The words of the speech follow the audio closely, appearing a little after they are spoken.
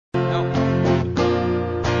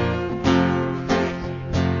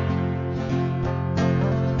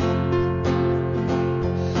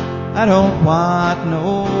I don't want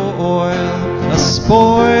no oil, a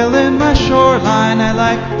spoil in my shoreline. I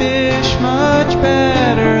like fish much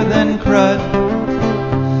better than crud.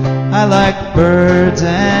 I like birds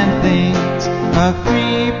and things,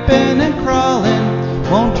 a-creepin' and crawlin'.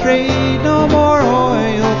 Won't trade no more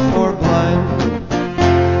oil for blood.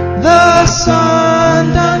 The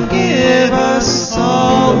sun done give us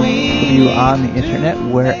all we need. You on the internet,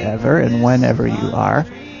 wherever and whenever you are.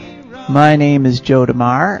 My name is Joe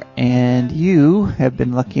DeMare, and you have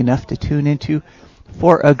been lucky enough to tune into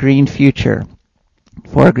For a Green Future.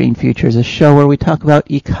 For a Green Future is a show where we talk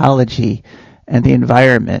about ecology and the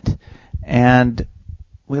environment, and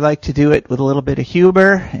we like to do it with a little bit of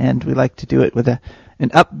humor, and we like to do it with an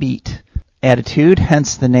upbeat attitude,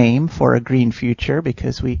 hence the name For a Green Future,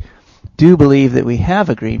 because we do believe that we have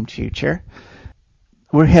a green future.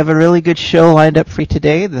 We have a really good show lined up for you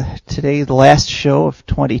today. Today, the last show of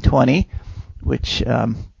 2020, which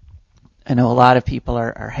I know a lot of people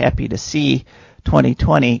are happy to see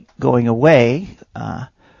 2020 going away.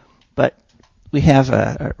 But we have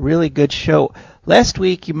a really good show. Last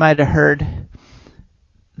week, you might have heard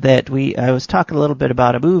that I was talking a little bit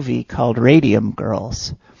about a movie called Radium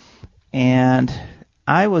Girls. And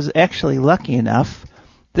I was actually lucky enough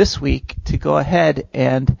this week to go ahead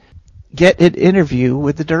and get an interview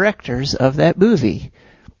with the directors of that movie.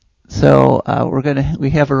 So we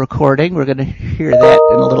have a recording. We're gonna hear that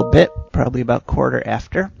in a little bit, probably about quarter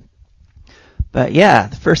after. But yeah,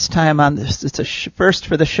 the first time on this, it's a first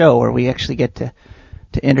for the show where we actually get to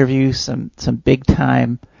interview some big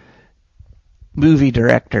time movie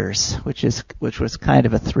directors, which was kind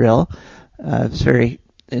of a thrill. It was very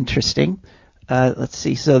interesting. Let's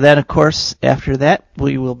see. So then, of course, after that,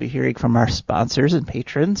 we will be hearing from our sponsors and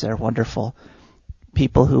patrons, our wonderful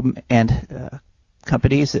people and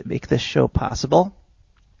companies that make this show possible.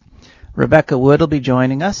 Rebecca Wood will be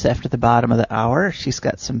joining us after the bottom of the hour. She's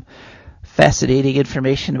got some fascinating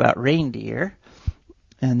information about reindeer.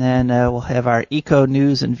 And then we'll have our eco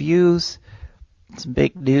news and views, some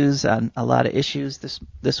big news on a lot of issues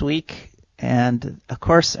this week. And, of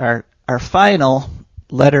course, our final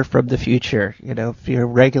letter from the future. You know, if you're a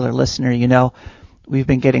regular listener, you know we've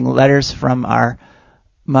been getting letters from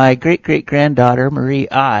my great-great-granddaughter, Marie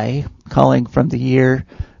I, calling from the year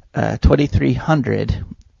 2300.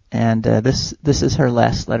 And this is her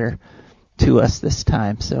last letter to us this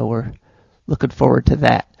time, so we're looking forward to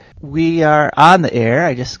that. We are on the air.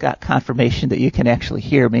 I just got confirmation that you can actually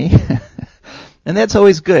hear me. And that's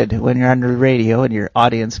always good when you're on the radio and your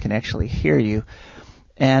audience can actually hear you.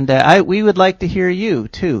 And we would like to hear you,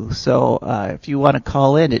 too. So if you want to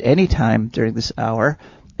call in at any time during this hour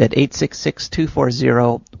at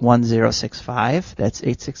 866-240-1065, that's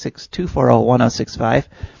 866-240-1065,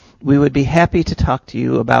 we would be happy to talk to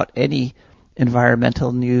you about any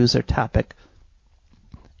environmental news or topic.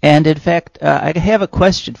 And, in fact, I have a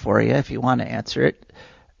question for you if you want to answer it,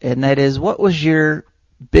 and that is, what was your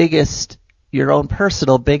own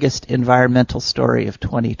personal biggest environmental story of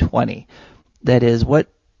 2020? That is, what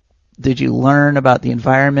did you learn about the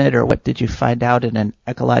environment, or what did you find out in an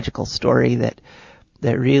ecological story that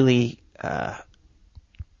really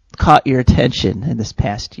caught your attention in this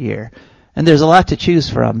past year? And there's a lot to choose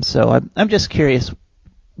from, so I'm just curious,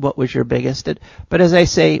 what was your biggest? But as I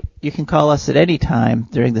say, you can call us at any time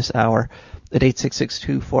during this hour at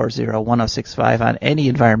 866-240-1065 on any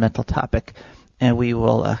environmental topic, and we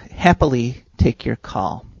will happily take your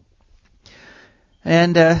call.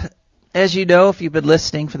 And as you know, if you've been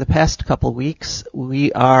listening for the past couple weeks,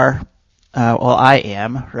 we are, I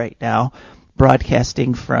am right now,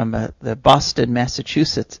 broadcasting from the Boston,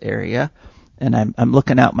 Massachusetts area. And I'm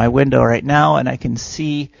looking out my window right now, and I can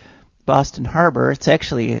see Boston Harbor. It's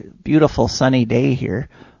actually a beautiful sunny day here,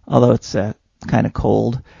 although it's kind of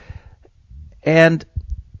cold. And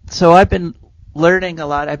so I've been learning a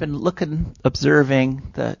lot. I've been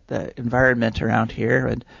observing the environment around here,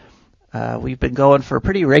 and we've been going for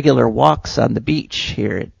pretty regular walks on the beach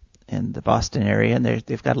here in the Boston area, and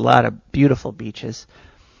they've got a lot of beautiful beaches.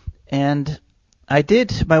 And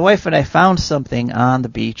my wife and I found something on the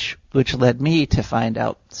beach which led me to find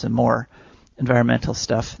out some more environmental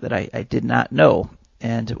stuff that I did not know.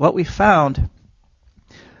 And what we found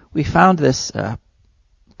this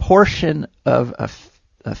portion of a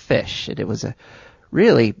fish, and it was a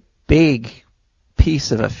really big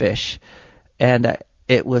piece of a fish, and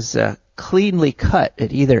it was cleanly cut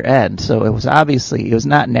at either end, so it was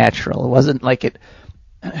not natural. It wasn't like it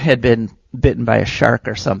had been bitten by a shark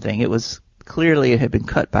or something. It had been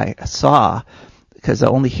cut by a saw, because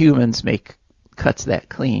only humans make cuts that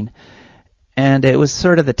clean. And it was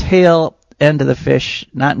sort of the tail end of the fish,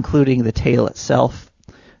 not including the tail itself,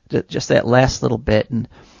 just that last little bit, and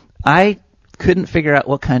I couldn't figure out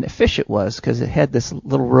what kind of fish it was because it had this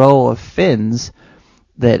little row of fins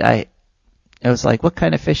that I was like, what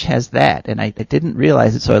kind of fish has that? And I didn't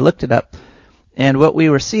realize it, so I looked it up, and what we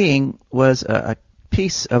were seeing was a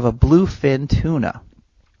piece of a bluefin tuna.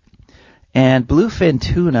 And bluefin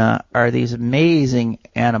tuna are these amazing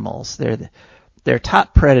animals. They're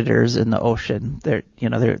top predators in the ocean. They're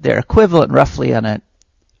equivalent roughly on a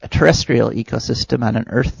terrestrial ecosystem, on an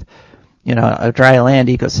Earth, a dry land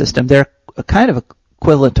ecosystem. They're kind of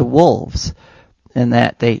equivalent to wolves in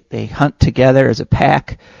that they hunt together as a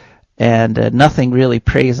pack, and nothing really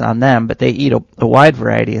preys on them, but they eat a wide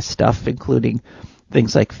variety of stuff, including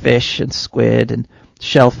things like fish and squid and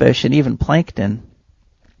shellfish and even plankton.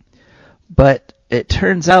 But it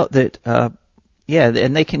turns out that,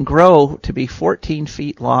 and they can grow to be 14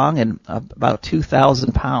 feet long and about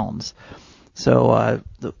 2,000 pounds. So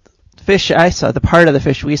the fish I saw, the part of the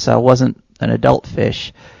fish we saw, wasn't an adult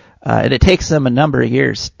fish. And it takes them a number of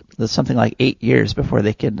years, something like 8 years, before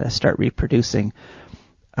they can start reproducing.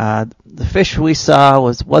 The fish we saw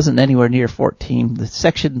wasn't anywhere near 14. The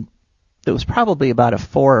section that was probably about a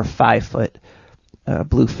 4 or 5 foot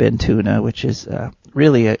bluefin tuna, which is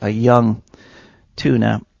really a young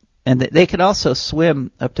tuna. And they can also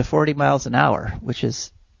swim up to 40 miles an hour, which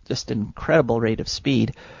is just an incredible rate of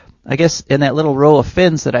speed. I guess in that little row of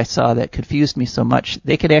fins that I saw that confused me so much,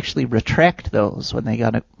 they could actually retract those when they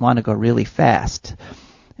want to go really fast.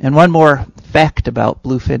 And one more fact about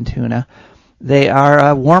bluefin tuna, they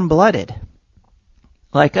are warm-blooded,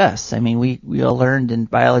 like us. I mean, we all learned in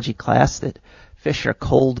biology class that fish are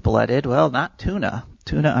cold-blooded. Well, not tuna.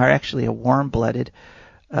 Tuna are actually a warm-blooded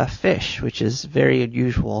fish, which is very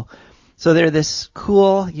unusual. So they're this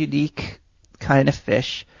cool, unique kind of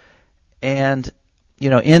fish. And,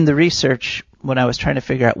 in the research, when I was trying to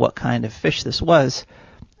figure out what kind of fish this was,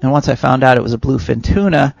 and once I found out it was a bluefin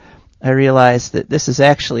tuna, I realized that this is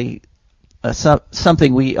actually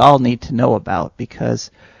something we all need to know about, because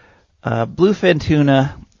bluefin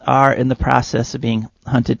tuna are in the process of being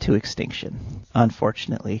hunted to extinction,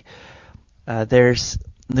 unfortunately. There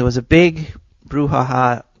was a big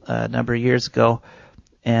brouhaha a number of years ago,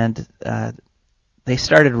 and they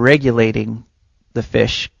started regulating the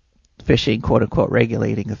fishing, quote-unquote,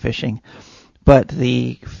 regulating the fishing. But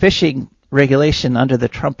the fishing regulation under the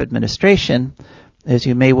Trump administration, as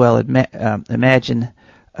you may well imagine,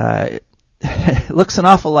 looks an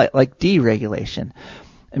awful lot like deregulation.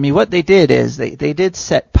 I mean, what they did is they did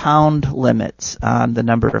set pound limits on the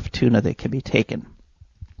number of tuna that can be taken.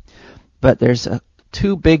 But there's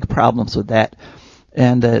two big problems with that.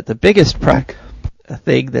 And the biggest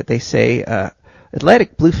thing that they say,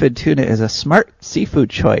 Atlantic bluefin tuna is a smart seafood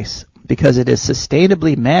choice because it is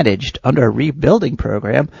sustainably managed under a rebuilding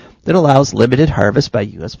program that allows limited harvest by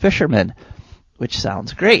U.S. fishermen, which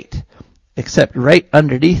sounds great. Except right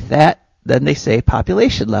underneath that, then they say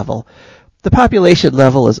population level. The population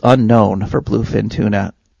level is unknown for bluefin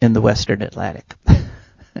tuna in the Western Atlantic.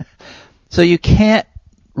 So you can't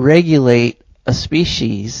regulate a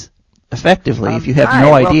species effectively if you have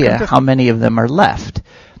no idea how many of them are left.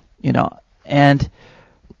 And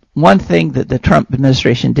one thing that the Trump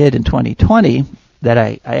administration did in 2020 that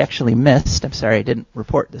I actually missed, I'm sorry I didn't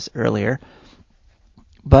report this earlier,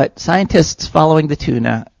 but scientists following the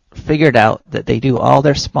tuna figured out that they do all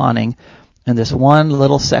their spawning in this one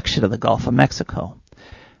little section of the Gulf of Mexico.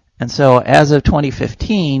 And so as of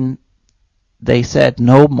 2015, they said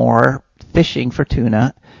no more fishing for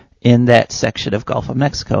tuna in that section of Gulf of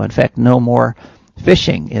Mexico. In fact, no more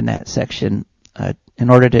fishing in that section in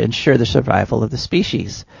order to ensure the survival of the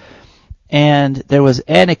species. And there was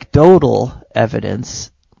anecdotal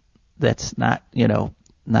evidence that's not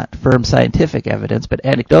firm scientific evidence, but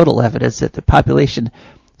anecdotal evidence that the population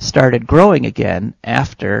started growing again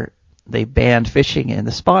after they banned fishing in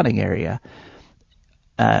the spawning area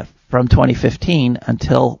from 2015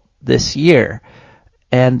 until this year.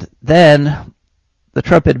 And then the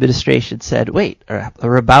Trump administration said, wait, a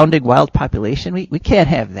rebounding wild population? We can't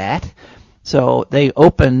have that. So they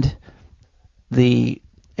opened the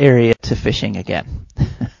area to fishing again.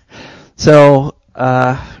 So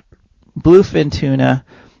bluefin tuna,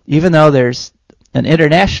 even though there's an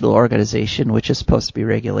international organization which is supposed to be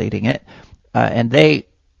regulating it, and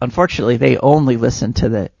unfortunately they only listen to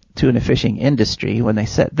the tuna fishing industry when they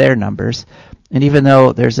set their numbers, and even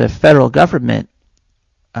though there's a federal government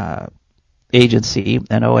agency,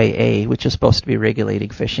 an OAA, which is supposed to be regulating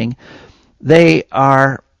fishing, they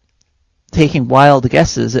are taking wild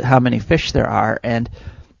guesses at how many fish there are, and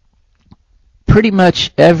pretty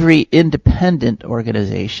much every independent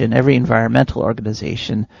organization, every environmental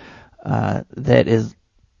organization that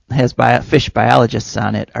has fish biologists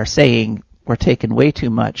on it are saying we're taking way too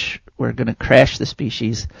much. We're going to crash the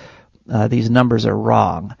species. These numbers are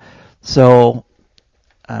wrong. So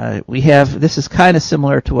this is kind of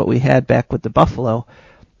similar to what we had back with the buffalo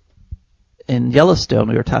in Yellowstone.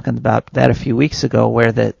 We were talking about that a few weeks ago,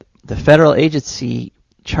 where the federal agency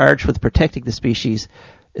charged with protecting the species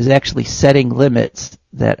is actually setting limits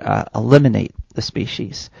that eliminate the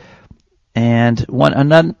species. And one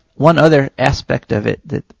other aspect of it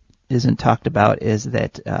that isn't talked about is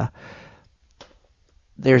that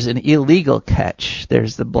there's an illegal catch.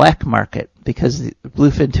 There's the black market, because the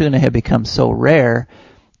bluefin tuna have become so rare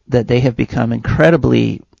that they have become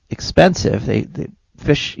incredibly expensive. The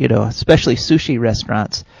fish, especially sushi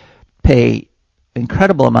restaurants, pay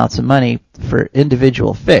incredible amounts of money for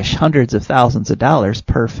individual fish, hundreds of thousands of dollars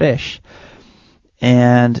per fish.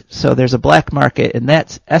 And so there's a black market, and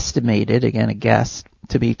that's estimated, again a guess,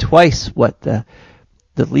 to be twice what the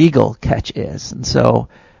legal catch is. And so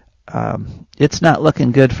it's not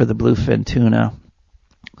looking good for the bluefin tuna.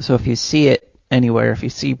 So if you see it anywhere, if you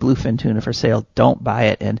see bluefin tuna for sale, don't buy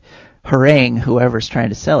it, and harangue whoever's trying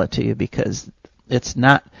to sell it to you, because it's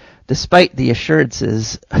not, despite the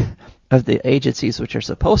assurances of the agencies which are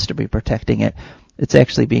supposed to be protecting it, it's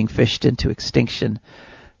actually being fished into extinction.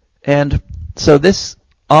 And so this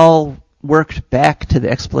all worked back to the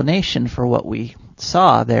explanation for what we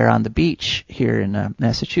saw there on the beach here in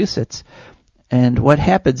Massachusetts. And what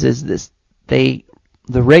happens is the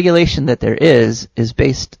regulation that there is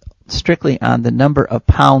based strictly on the number of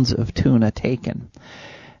pounds of tuna taken.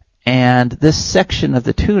 And this section of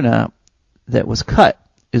the tuna that was cut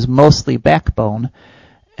is mostly backbone,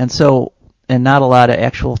 and not a lot of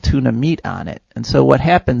actual tuna meat on it. And so what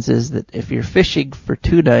happens is that if you're fishing for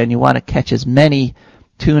tuna and you want to catch as many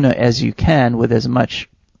tuna as you can with as much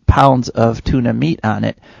pounds of tuna meat on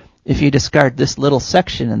it, if you discard this little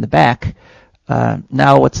section in the back,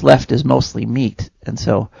 now what's left is mostly meat. And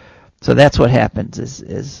so that's what happens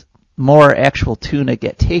is more actual tuna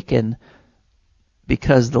get taken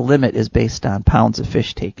because the limit is based on pounds of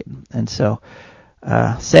fish taken. And so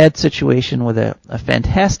sad situation with a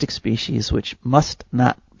fantastic species which must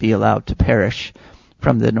not be allowed to perish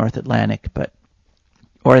from the North Atlantic,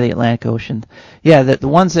 or the Atlantic Ocean. Yeah, the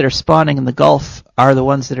ones that are spawning in the Gulf are the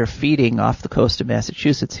ones that are feeding off the coast of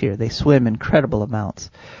Massachusetts here. They swim incredible amounts.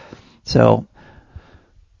 So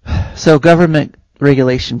government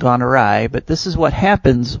regulation gone awry, but this is what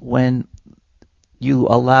happens when you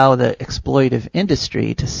allow the exploitive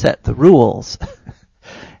industry to set the rules.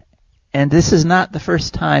 And this is not the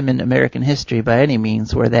first time in American history by any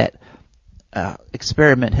means where that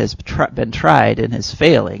experiment has been tried and is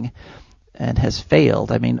failing and has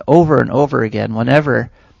failed. I mean, over and over again,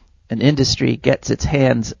 whenever an industry gets its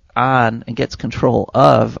hands on and gets control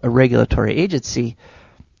of a regulatory agency,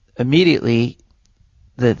 immediately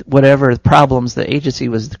whatever problems the agency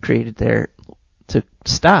was created there to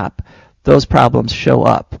stop, those problems show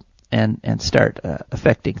up and start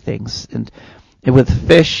affecting things. And with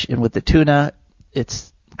fish and with the tuna,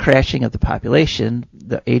 it's crashing of the population.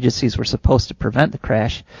 The agencies were supposed to prevent the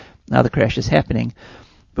crash. Now the crash is happening.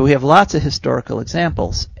 But we have lots of historical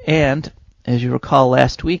examples. And as you recall,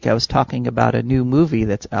 last week I was talking about a new movie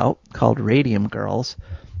that's out called Radium Girls.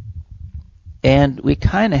 And we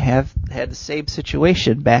kind of have had the same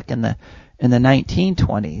situation back in the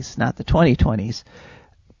 1920s, not the 2020s,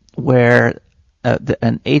 where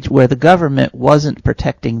where the government wasn't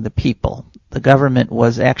protecting the people. The government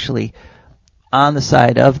was actually on the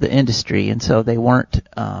side of the industry, and so they weren't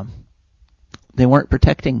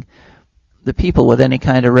protecting the people with any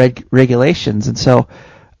kind of regulations. And so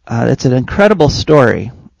it's an incredible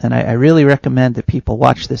story, and I really recommend that people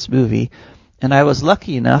watch this movie. And I was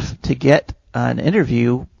lucky enough to get an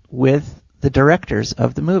interview with the directors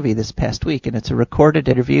of the movie this past week, and it's a recorded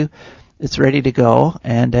interview. It's ready to go.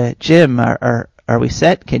 And Jim, are we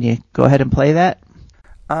set? Can you go ahead and play that?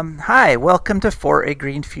 Hi, welcome to For a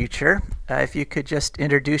Green Future. If you could just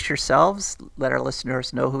introduce yourselves, let our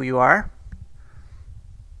listeners know who you are.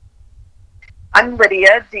 I'm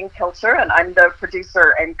Lydia, Dean Pilcher, and I'm the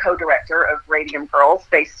producer and co-director of Radium Girls,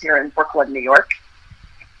 based here in Brooklyn, New York.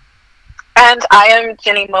 And I am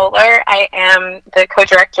Ginny Mohler. I am the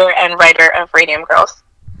co-director and writer of Radium Girls.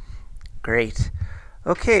 Great.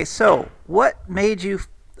 Okay, so what made you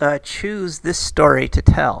choose this story to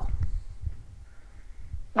tell?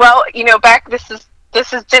 Well, this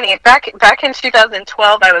is Ginny. Back in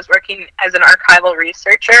 2012, I was working as an archival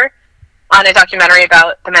researcher on a documentary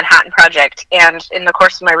about the Manhattan Project, and in the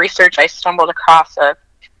course of my research, I stumbled across a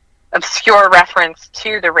obscure reference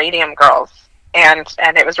to the Radium Girls, and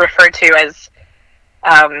it was referred to as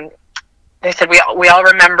they said we all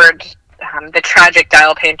remembered the tragic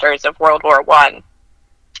dial painters of World War I.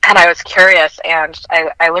 And I was curious, and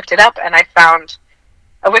I looked it up, and I found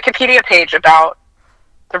a Wikipedia page about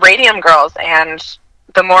the Radium Girls, and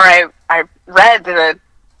the more I read, the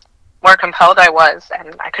more compelled I was,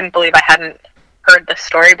 and I couldn't believe I hadn't heard the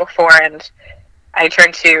story before, and I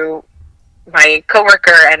turned to my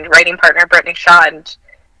coworker and writing partner, Brittany Shaw, and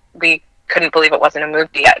we couldn't believe it wasn't a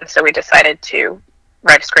movie yet, and so we decided to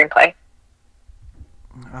write a screenplay.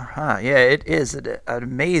 Yeah, it is an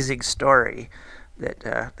amazing story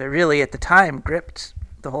that really, at the time, gripped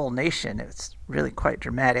the whole nation. It's really quite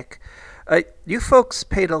dramatic. You folks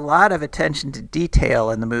paid a lot of attention to detail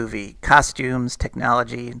in the movie, costumes,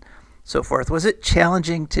 technology, and so forth. Was it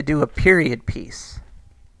challenging to do a period piece?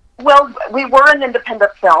 Well, we were an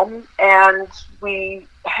independent film, and we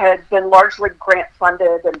had been largely grant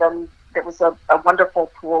funded, and then there was a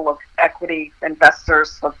wonderful pool of equity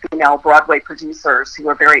investors, of female Broadway producers who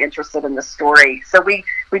were very interested in the story. So we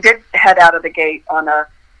did head out of the gate on a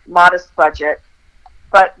modest budget,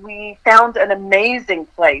 but we found an amazing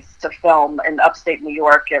place to film in upstate New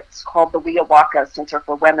York. It's called the Weowaka Center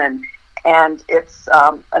for Women, and it's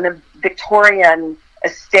a Victorian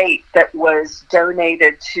estate that was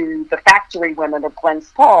donated to the factory women of Glens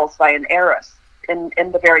Falls by an heiress in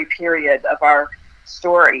the very period of our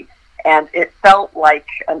story. And it felt like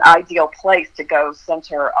an ideal place to go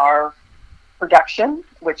center our production,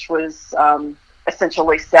 which was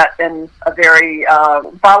essentially set in a very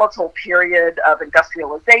volatile period of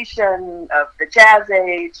industrialization, of the Jazz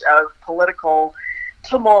Age, of political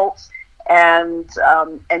tumult, and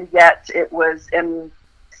yet it was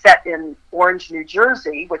set in Orange, New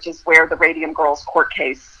Jersey, which is where the Radium Girls court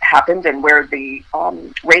case happened and where the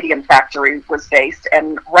radium factory was based,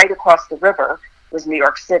 and right across the river was New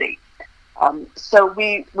York City. So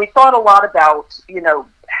we thought a lot about,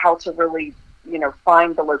 how to really,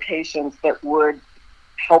 find the locations that would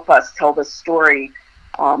help us tell the story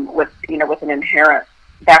with an inherent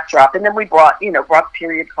backdrop. And then we brought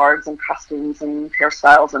period cards and costumes and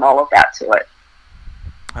hairstyles and all of that to it.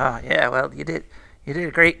 Oh, yeah, well, you did a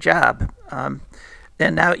great job. And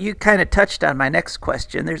now you kind of touched on my next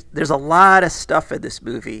question. There's a lot of stuff in this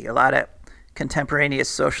movie, a lot of contemporaneous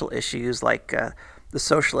social issues like the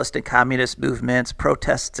socialist and communist movements,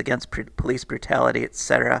 protests against police brutality,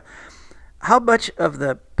 etc. How much of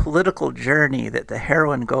the political journey that the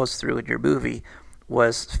heroine goes through in your movie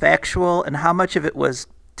was factual, and how much of it was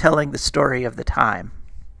telling the story of the time?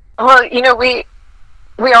 Well,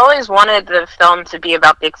 we always wanted the film to be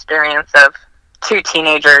about the experience of two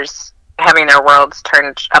teenagers having their worlds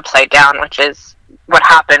turned upside down, which is what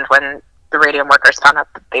happened when the radium workers found out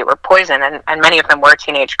that they were poisoned, and many of them were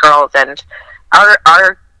teenage girls, and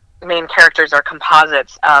our main characters are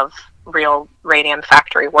composites of real radium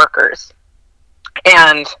factory workers.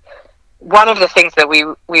 And one of the things that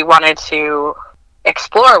we wanted to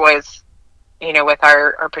explore was, with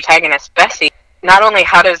our protagonist Bessie, not only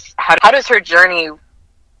how does her journey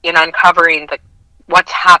in uncovering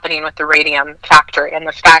what's happening with the radium factory and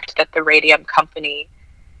the fact that the radium company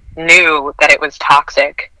knew that it was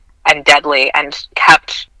toxic and deadly and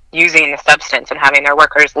kept using the substance and having their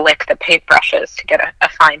workers lick the paintbrushes to get a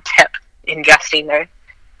fine tip ingesting the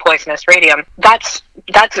poisonous radium. That's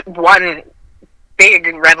one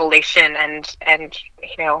big revelation and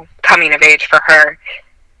coming of age for her.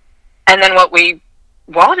 And then what we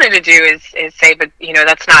wanted to do is say, but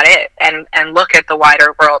that's not it, and look at the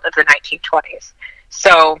wider world of the 1920s.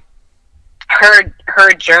 So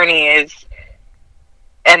her journey is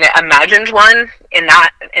an imagined one in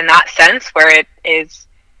that sense, where it is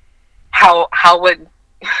how would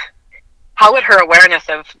her awareness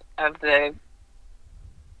of the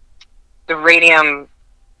radium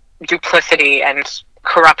duplicity and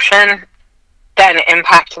corruption then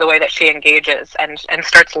impact the way that she engages and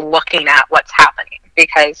starts looking at what's happening?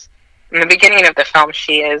 Because in the beginning of the film,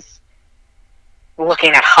 she is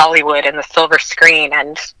looking at Hollywood and the silver screen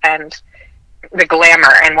and the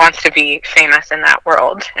glamour, and wants to be famous in that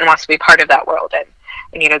world and wants to be part of that world. And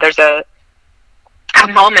there's a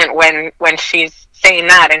moment when she's saying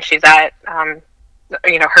that, and she's at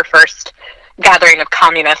her first gathering of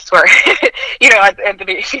communists where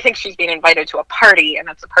she thinks she's being invited to a party, and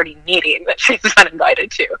it's a party meeting that she's not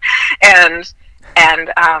invited to, and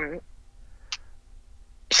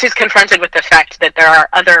she's confronted with the fact that there are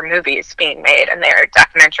other movies being made, and they are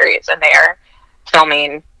documentaries, and they are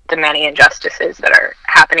filming the many injustices that are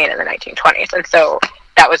happening in the 1920s. And so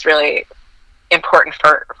that was really important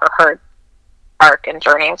for her arc and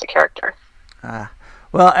journey as a character.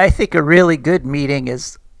 Well, I think a really good meeting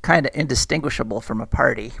is kind of indistinguishable from a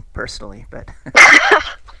party, personally, but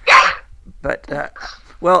But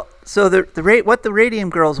well, so what the Radium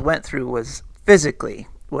Girls went through was physically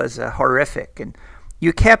horrific, and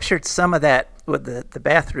you captured some of that with the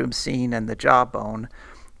bathroom scene and the jawbone,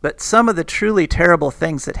 but some of the truly terrible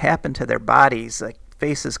things that happened to their bodies, like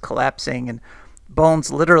faces collapsing and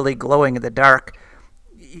bones literally glowing in the dark,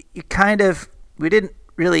 we didn't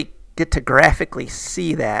really get to graphically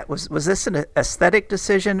see that. Was this an aesthetic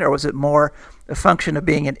decision, or was it more a function of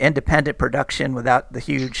being an independent production without the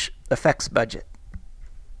huge effects budget?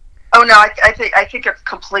 Oh no, I think it's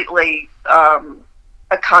completely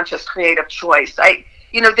a conscious creative choice.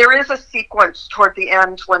 There is a sequence toward the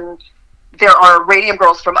end when there are Radium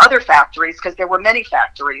Girls from other factories, because there were many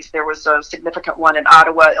factories. There was a significant one in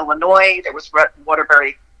Ottawa, Illinois. There was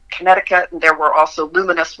Waterbury, Connecticut, and there were also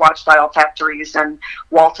luminous watch dial factories in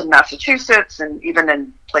Walton, Massachusetts, and even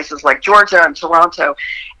in places like Georgia and Toronto.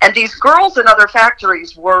 And these girls in other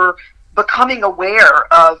factories were becoming aware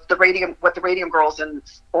of what the Radium Girls in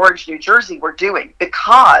Orange, New Jersey were doing,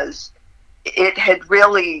 because it had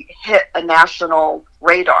really hit a national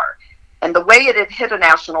radar. And the way it had hit a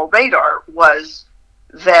national radar was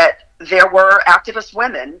that there were activist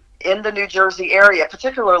women in the New Jersey area,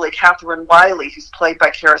 particularly Catherine Wiley, who's played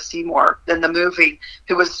by Cara Seymour in the movie,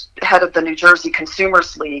 who was head of the New Jersey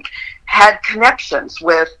Consumers League, had connections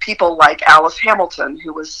with people like Alice Hamilton,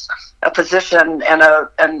 who was a physician and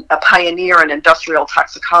a pioneer in industrial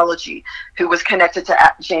toxicology, who was connected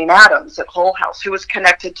to Jane Addams at Hull House, who was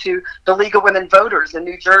connected to the League of Women Voters in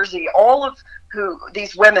New Jersey, all of who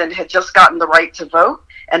these women had just gotten the right to vote,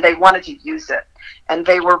 and they wanted to use it. And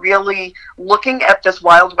they were really looking at this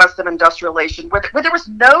Wild West of industrialization where there was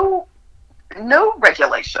no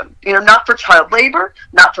regulation, not for child labor,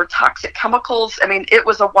 not for toxic chemicals. I mean, it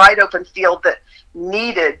was a wide open field that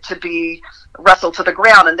needed to be wrestled to the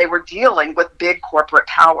ground, and they were dealing with big corporate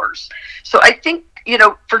powers. So I think,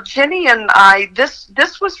 for Ginny and I,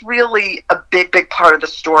 this was really a big part of the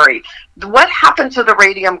story. What happened to the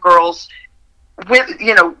Radium Girls?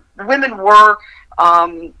 Women were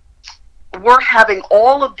having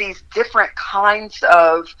all of these different kinds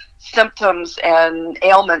of symptoms and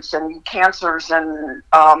ailments and cancers and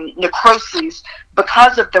necroses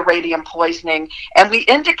because of the radium poisoning. And we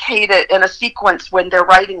indicate it in a sequence when they're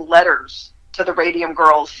writing letters to the Radium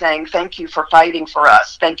Girls saying, "Thank you for fighting for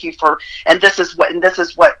us. Thank you for, and this is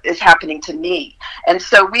what is happening to me." And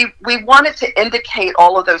so we wanted to indicate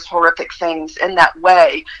all of those horrific things in that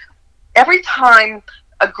way. Every time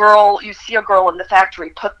you see a girl in the factory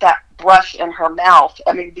put that brush in her mouth,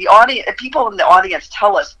 I mean, people in the audience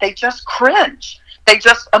tell us they just cringe. They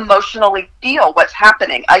just emotionally feel what's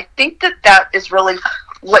happening. I think that is really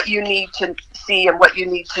what you need to see and what you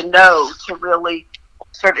need to know to really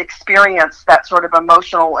sort of experience that sort of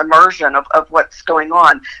emotional immersion of what's going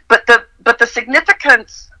on. But the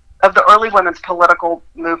significance of the early women's political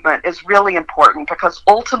movement is really important, because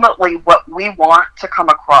ultimately what we want to come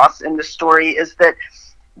across in the story is that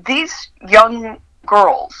these young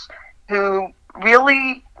girls who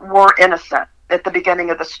really were innocent at the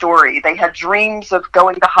beginning of the story, they had dreams of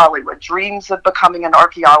going to Hollywood, dreams of becoming an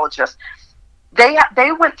archaeologist.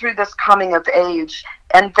 They went through this coming of age,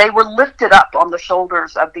 and they were lifted up on the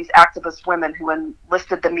shoulders of these activist women who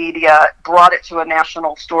enlisted the media, brought it to a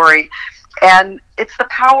national story. And it's the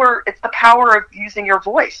power of using your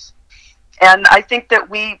voice. And I think that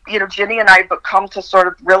Ginny and I have come to sort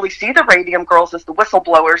of really see the Radium Girls as the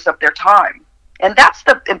whistleblowers of their time. And that's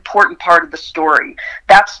the important part of the story.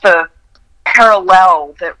 That's the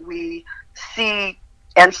parallel that we see,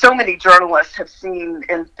 and so many journalists have seen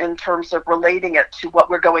in terms of relating it to what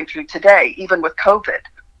we're going through today, even with COVID.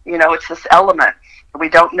 It's this element we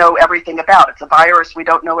don't know everything about. It's a virus we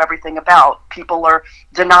don't know everything about. People are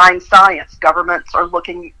denying science. Governments are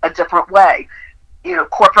looking a different way.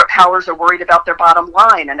 Corporate powers are worried about their bottom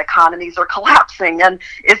line, and economies are collapsing. And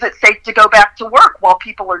is it safe to go back to work while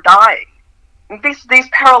people are dying? These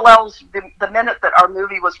parallels, the minute that our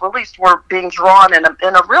movie was released, were being drawn in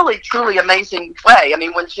a really, truly amazing way. I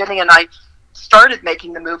mean, when Ginny and I started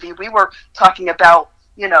making the movie, we were talking about,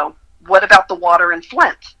 what about the water in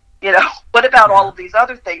Flint? What about all of these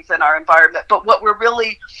other things in our environment? But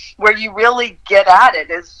where you really get at it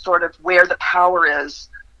is sort of where the power is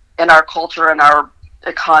in our culture and our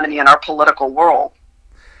economy and our political world.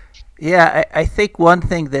 Yeah, I think one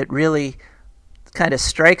thing that really kind of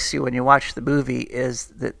strikes you when you watch the movie is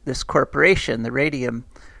that this corporation, the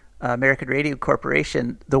American Radium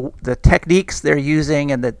Corporation, the techniques they're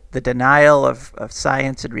using and the denial of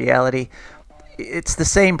science and reality, it's the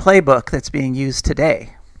same playbook that's being used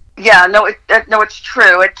today. Yeah, no, it's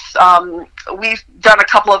true. It's we've done a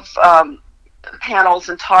couple of panels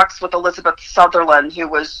and talks with Elizabeth Sutherland, who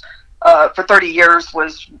was for 30 years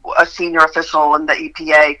was a senior official in the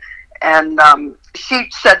EPA, and she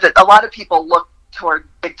said that a lot of people look toward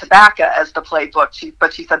Big Tobacco as the playbook.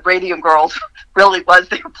 But she said Radium Girls really was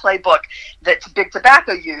their playbook that Big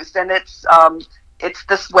Tobacco used, and it's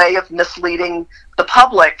this way of misleading the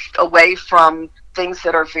public away from things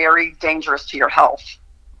that are very dangerous to your health.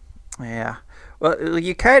 Yeah. Well,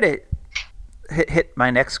 you kind of hit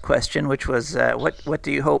my next question, which was what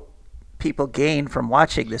do you hope people gain from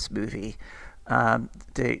watching this movie?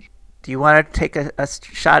 Do you want to take a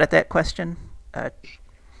shot at that question?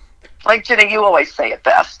 Like Ginny, you always say it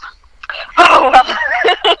best. Oh well.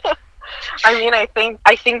 I mean, I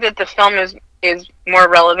think that the film is more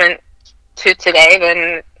relevant to today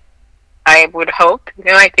than I would hope.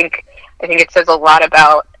 I think it says a lot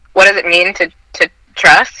about what does it mean to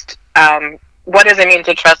trust. What does it mean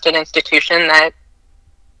to trust an institution that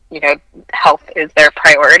health is their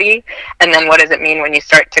priority, and then what does it mean when you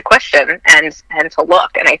start to question and to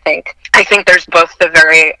look? And I think there's both the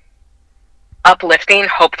very uplifting,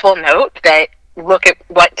 hopeful note that look at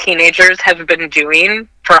what teenagers have been doing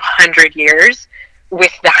for 100 years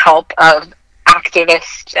with the help of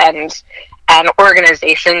activists and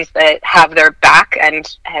organizations that have their back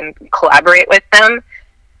and collaborate with them.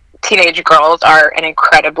 Teenage girls are an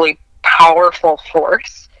incredibly powerful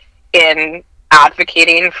force in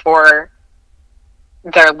advocating for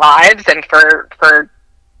their lives and for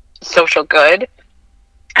social good.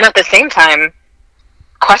 And at the same time,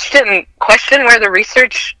 question where the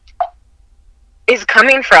research is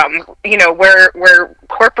coming from, where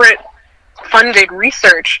corporate funded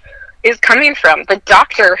research is coming from. The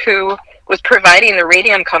doctor who was providing the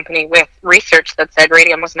radium company with research that said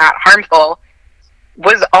radium was not harmful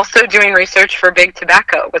was also doing research for Big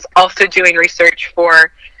Tobacco, was also doing research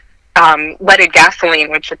for leaded gasoline,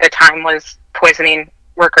 which at the time was poisoning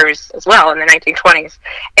workers as well in the 1920s.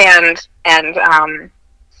 And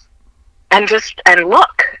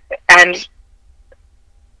look, and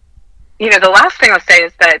the last thing I'll say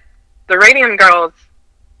is that the Radium Girls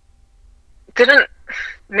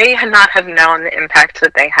may not have known the impact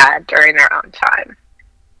that they had during their own time.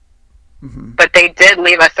 Mm-hmm. But they did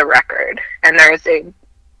leave us a record, and there is a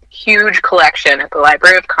huge collection at the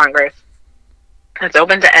Library of Congress that's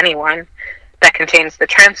open to anyone that contains the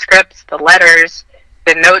transcripts, the letters,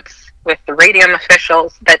 the notes with the radium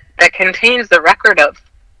officials, that contains the record of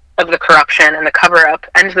the corruption and the cover-up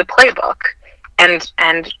and the playbook. And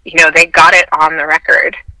they got it on the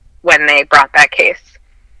record when they brought that case.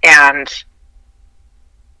 And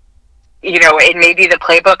it may be the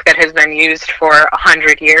playbook that has been used for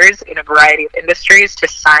 100 years in a variety of industries to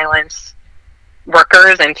silence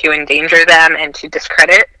workers and to endanger them and to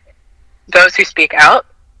discredit those who speak out.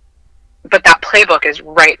 But that playbook is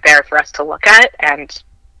right there for us to look at, and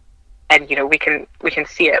we can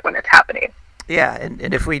see it when it's happening. Yeah,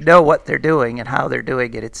 and if we know what they're doing and how they're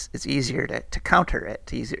doing it, it's easier to counter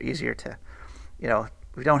it. Easier to,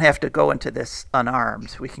 we don't have to go into this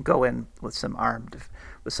unarmed. We can go in with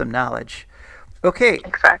some knowledge. Okay.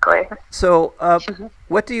 Exactly. So,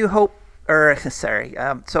 what do you hope?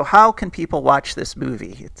 So how can people watch this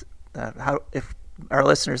movie? It's how if our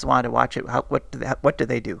listeners want to watch it, what do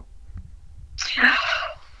they do?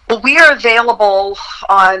 Well, we are available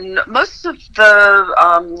on most of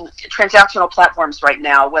the transactional platforms right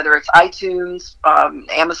now, whether it's iTunes,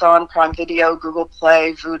 Amazon Prime Video, Google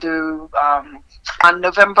Play, Vudu. On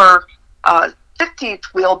November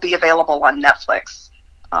 15th, we'll be available on Netflix.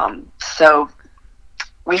 So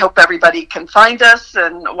we hope everybody can find us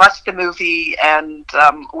and watch the movie, and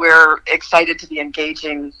we're excited to be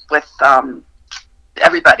engaging with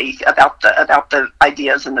everybody about the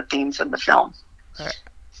ideas and the themes in the film.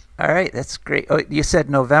 All right, that's great. Oh, you said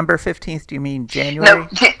November 15th. Do you mean January? No,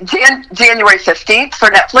 January 15th for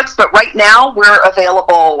Netflix, but right now we're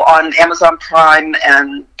available on Amazon Prime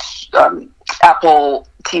and Apple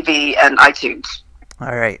TV and iTunes.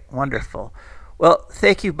 All right, wonderful. Well,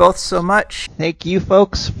 thank you both so much. Thank you,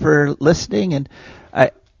 folks, for listening. And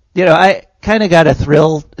I kind of got a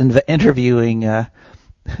thrill interviewing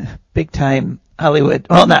big-time Hollywood,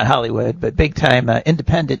 well, not Hollywood, but big-time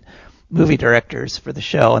independent movie directors for the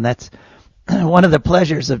show. And that's one of the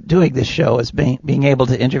pleasures of doing this show, is being able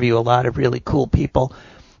to interview a lot of really cool people.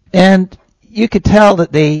 And you could tell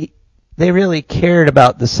that they really cared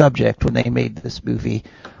about the subject when they made this movie.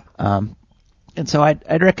 And so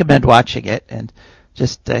I'd recommend watching it, and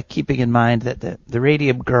just keeping in mind that the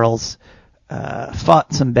Radium Girls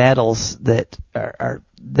fought some battles that are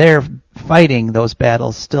they're fighting. Those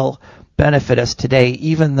battles still benefit us today,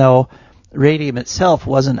 even though radium itself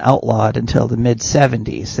wasn't outlawed until the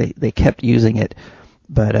mid-'70s. They kept using it,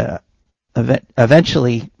 but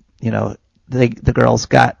eventually the girls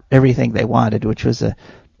got everything they wanted, which was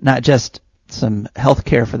not just some health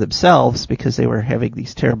care for themselves because they were having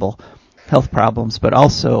these terrible health problems, but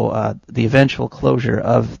also the eventual closure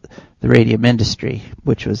of the radium industry,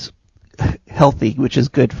 which was healthy, which is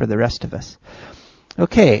good for the rest of us.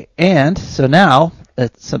 Okay, and so now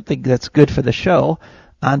it's something that's good for the show.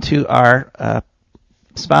 On to our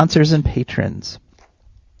sponsors and patrons.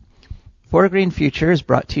 For a Green Future is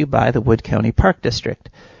brought to you by the Wood County Park District.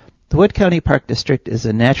 The Wood County Park District is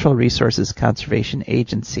a natural resources conservation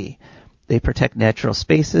agency. They protect natural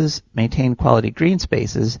spaces, maintain quality green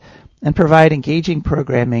spaces, and provide engaging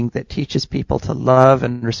programming that teaches people to love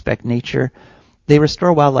and respect nature. They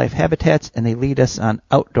restore wildlife habitats, and they lead us on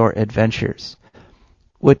outdoor adventures.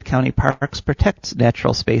 Wood County Parks protects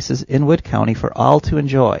natural spaces in Wood County for all to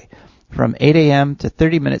enjoy, from 8 a.m. to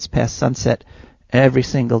 30 minutes past sunset every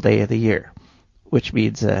single day of the year, which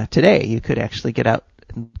means today you could actually get out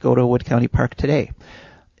and go to a Wood County Park today.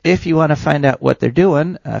 If you want to find out what they're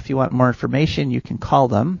doing, if you want more information, you can call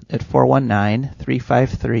them at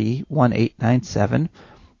 419-353-1897.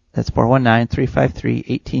 That's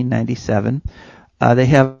 419-353-1897. They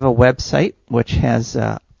have a website which has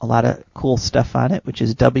a lot of cool stuff on it, which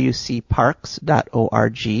is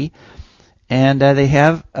wcparks.org. And they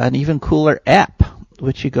have an even cooler app,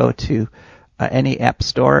 which you go to any app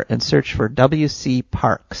store and search for WC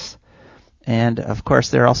Parks. And, of course,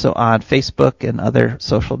 they're also on Facebook and other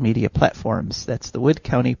social media platforms. That's the Wood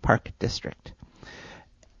County Park District.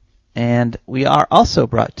 And we are also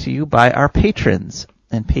brought to you by our patrons.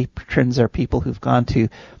 And patrons are people who've gone to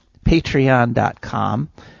patreon.com.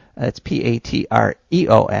 It's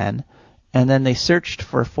Patreon. And then they searched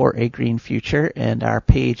for a Green Future, and our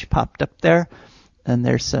page popped up there. And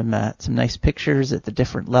there's some nice pictures at the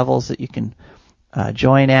different levels that you can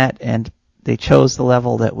join at. And they chose the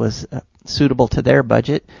level that was suitable to their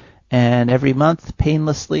budget, and every month,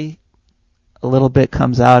 painlessly, a little bit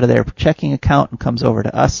comes out of their checking account and comes over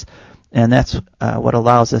to us, and that's what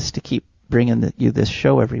allows us to keep bringing you this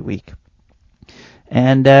show every week.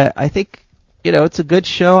 And I think, it's a good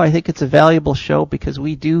show. I think it's a valuable show because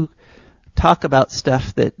we do talk about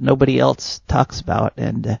stuff that nobody else talks about,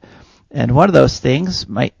 and one of those things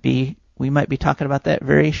we might be talking about that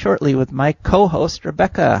very shortly with my co-host,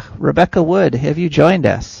 Rebecca. Rebecca Wood, have you joined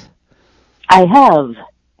us? I have.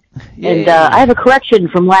 Yay. And I have a correction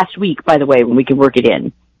from last week, by the way, when we can work it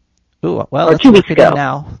in. Ooh, well, or let's 2 work weeks it ago. in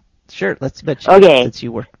now. Sure, let's bet you. Okay. Since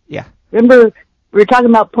you work, yeah. Remember, we were talking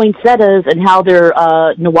about poinsettias and how their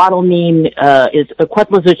Nahuatl name is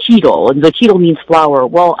Quetzalcoatl, and Xochitl means flower.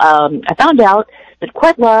 Well, I found out that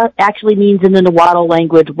Quetla actually means in the Nahuatl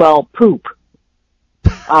language, poop.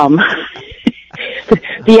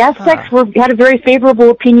 The Aztecs had a very favorable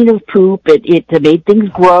opinion of poop. It made things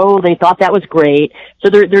grow. They thought that was great. So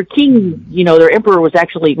their king, their emperor was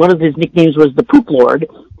actually, one of his nicknames was the Poop Lord,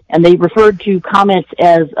 and they referred to comets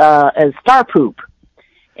as star poop.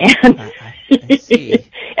 And I see.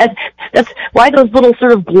 and that's why those little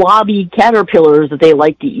sort of blobby caterpillars that they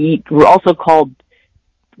like to eat were also called,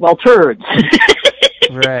 turds.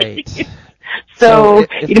 Right. So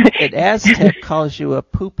if Aztec calls you a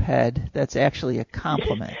poop head, that's actually a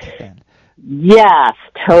compliment then. Yes,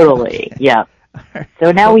 totally. Okay. Yeah. Right.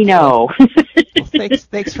 So now we know. Well,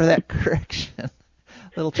 thanks for that correction.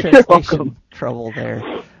 Little translation trouble there.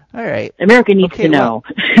 All right. America needs to know.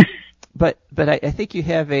 But I think you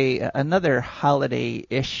have another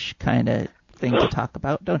holiday-ish kind of thing to talk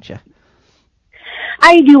about, don't you?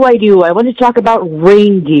 I do. I want to talk about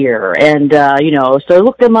reindeer, and so I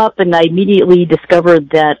looked them up, and I immediately discovered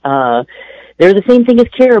that they're the same thing as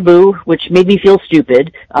caribou, which made me feel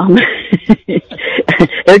stupid.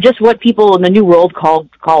 They're just what people in the New World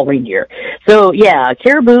call reindeer. So yeah,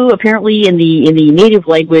 caribou apparently in the native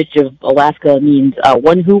language of Alaska means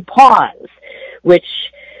one who paws,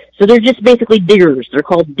 so they're just basically diggers. They're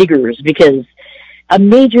called diggers because a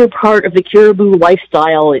major part of the caribou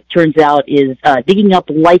lifestyle, it turns out, is digging up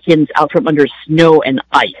lichens out from under snow and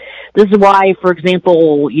ice. This is why, for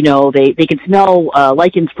example, they can smell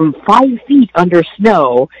lichens from 5 feet under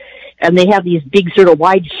snow, and they have these big sort of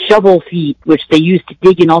wide shovel feet, which they use to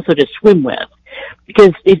dig and also to swim with.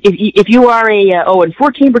 Because if you are and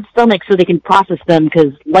 4-chambered stomach, so they can process them,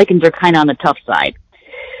 because lichens are kind of on the tough side.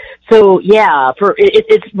 So yeah,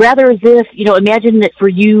 it's rather as if, imagine that for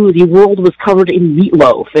you, the world was covered in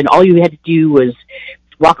meatloaf and all you had to do was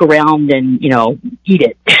walk around and, eat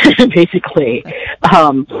it, basically.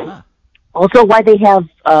 Also, why they have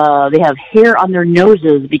hair on their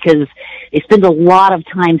noses, because they spend a lot of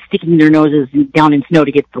time sticking their noses down in snow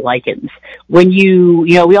to get the lichens. When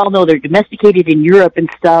we all know they're domesticated in Europe and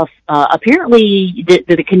stuff. Apparently,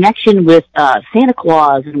 the connection with Santa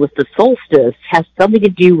Claus and with the solstice has something to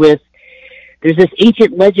do with. There's this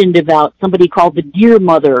ancient legend about somebody called the Deer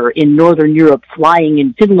Mother in Northern Europe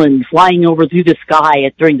in Finland, flying over through the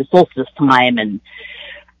sky during the solstice time and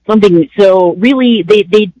something. So really, they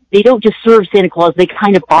don't just serve Santa Claus; they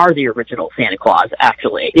kind of are the original Santa Claus.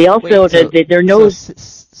 Actually, they also their nose.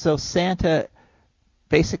 So Santa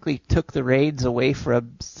basically took the reins away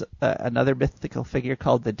from another mythical figure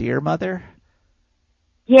called the Deer Mother.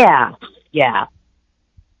 Yeah.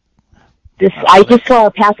 I just saw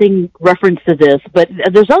a passing reference to this, but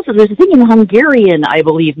there's a thing in Hungarian, I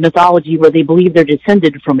believe, mythology where they believe they're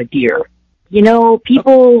descended from a deer.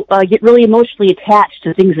 People get really emotionally attached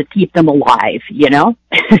to things that keep them alive,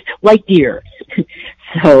 like deer.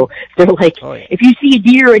 So they're like, if you see a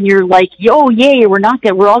deer and you're like, yo, yay, we're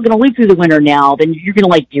all going to live through the winter now, then you're going to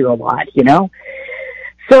like deer a lot,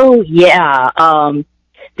 So yeah,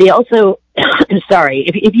 they also, sorry,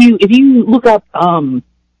 if you look up,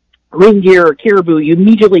 reindeer or caribou, you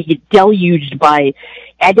immediately get deluged by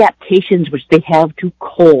adaptations which they have to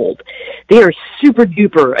cold. They are super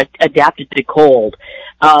duper adapted to cold.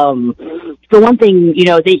 For one thing, you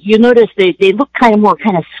notice they look more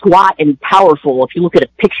squat and powerful if you look at a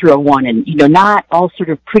picture of one, and not all sort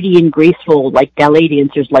of pretty and graceful like ballet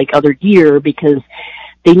dancers like other deer, because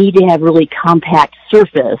they need to have really compact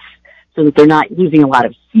surface so that they're not losing a lot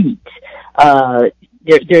of heat.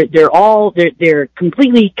 They're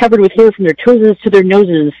completely covered with hair from their toes to their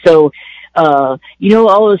noses. So, all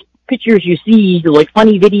those pictures you see, like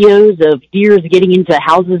funny videos of deers getting into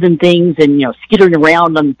houses and things and, skittering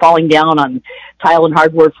around and falling down on tile and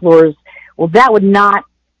hardwood floors. Well, that would not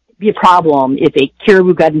be a problem if a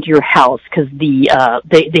caribou got into your house, because the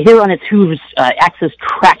hair on its hooves acts as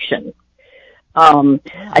traction.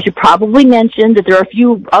 I should probably mention that there are a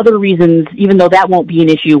few other reasons, even though that won't be an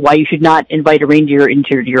issue, why you should not invite a reindeer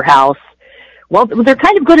into your house. Well, they're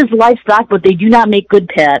kind of good as livestock, but they do not make good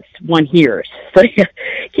pets, one hears. So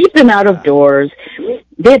keep them out of doors.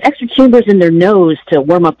 They have extra chambers in their nose to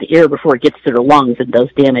warm up the air before it gets to their lungs and does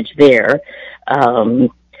damage there.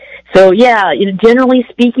 So yeah, generally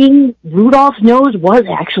speaking, Rudolph's nose was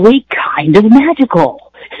actually kind of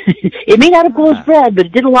magical. It may not have closed bread, but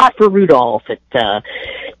it did a lot for Rudolph. It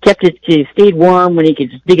stayed warm when he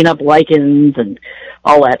was digging up lichens and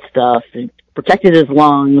all that stuff. It protected his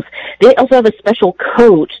lungs. They also have a special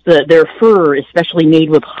coat. Their fur is specially made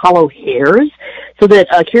with hollow hairs, so that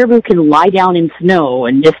a caribou can lie down in snow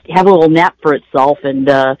and just have a little nap for itself and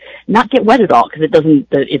not get wet at all, because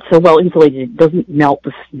it's so well insulated it doesn't melt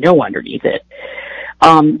the snow underneath it.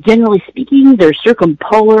 Generally speaking, they're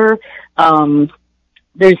circumpolar.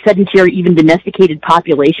 There's sedentary, even domesticated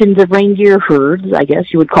populations of reindeer, herds, I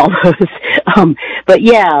guess you would call those. But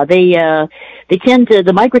yeah, they tend to,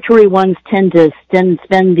 the migratory ones tend to spend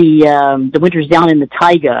the winters down in the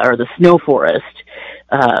taiga, or the snow forest,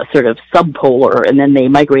 sort of subpolar, and then they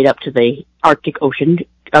migrate up to the Arctic Ocean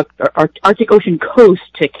coast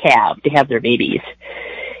to calve, to have their babies,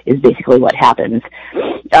 is basically what happens.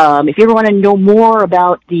 If you ever want to know more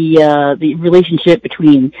about the relationship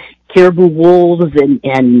between caribou wolves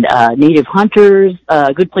and native hunters,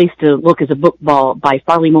 a good place to look is a book by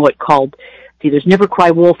Farley Mowat called There's Never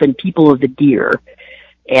Cry Wolf and People of the Deer.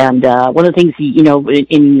 And one of the things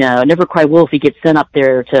in Never Cry Wolf, he gets sent up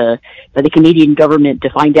there by the Canadian government to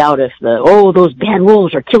find out if those bad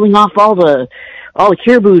wolves are killing off all the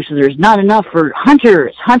caribou, so there's not enough for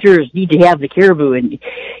hunters. Hunters need to have the caribou, and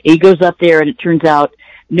he goes up there, and it turns out,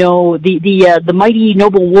 no, the mighty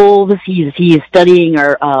noble wolves he is studying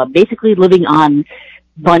are basically living on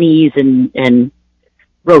bunnies and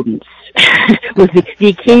rodents, with the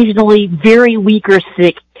occasionally very weak or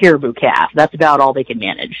sick caribou calf. That's about all they can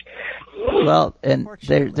manage. Well, and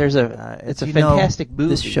there's it's a fantastic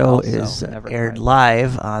movie. This show is aired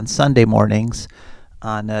live on Sunday mornings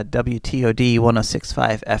on WTOD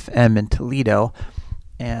 106.5 FM in Toledo.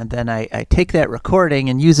 And then I take that recording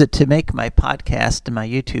and use it to make my podcast and my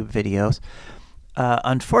YouTube videos.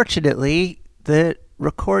 Unfortunately, the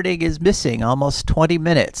recording is missing almost 20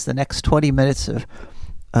 minutes. The next 20 minutes of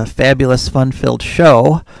a fabulous, fun-filled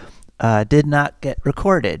show did not get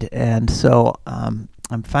recorded. And so I'm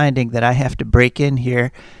finding that I have to break in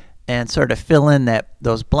here and sort of fill in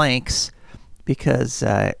those blanks, because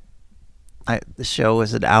the show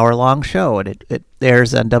is an hour-long show, and it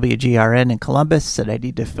airs on WGRN in Columbus, and I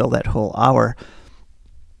need to fill that whole hour.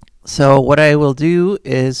 So what I will do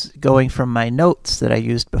is, going from my notes that I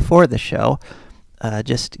used before the show,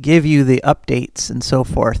 just give you the updates and so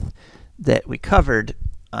forth that we covered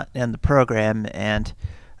in the program. And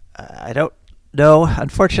I don't know,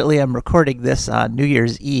 unfortunately I'm recording this on New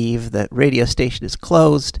Year's Eve. The radio station is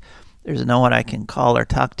closed. There's no one I can call or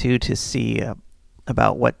talk to see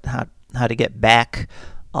about how to get back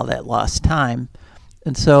all that lost time.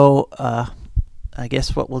 And so I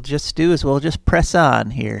guess what we'll just do is we'll just press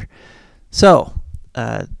on here. So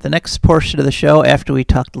the next portion of the show, after we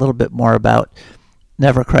talked a little bit more about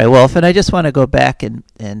Never Cry Wolf, and I just want to go back and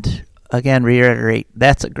again reiterate,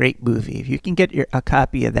 that's a great movie. If you can get a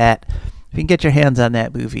copy of that, if you can get your hands on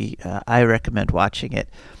that movie, I recommend watching it.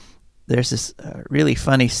 There's this really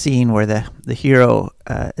funny scene where the hero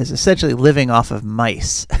is essentially living off of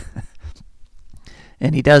mice.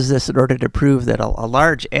 And he does this in order to prove that a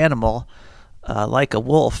large animal, like a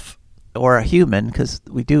wolf or a human, because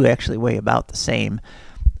we do actually weigh about the same,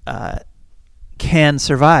 can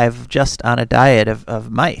survive just on a diet of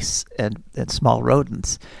mice and small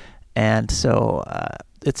rodents. And so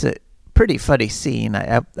it's a pretty funny scene.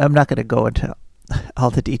 I'm not going to go into all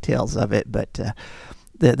the details of it, but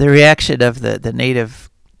the reaction of the Native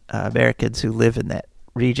Americans who live in that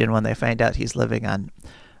region when they find out he's living on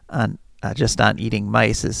just on eating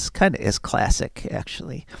mice is classic,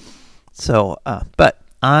 actually. So, but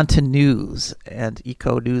on to news and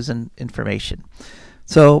eco news and information.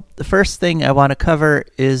 So the first thing I want to cover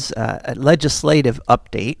is a legislative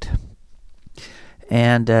update.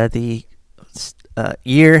 And the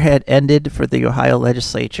year had ended for the Ohio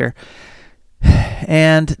legislature,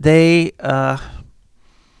 and they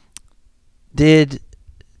didn't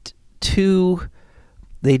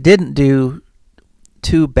do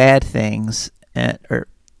two bad things, or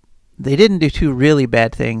they didn't do two really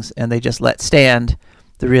bad things, and they just let stand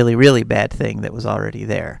the really, really bad thing that was already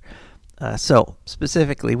there. So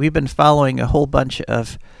specifically, we've been following a whole bunch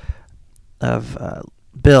of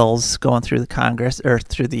bills going through the Congress or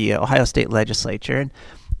through the Ohio State Legislature, and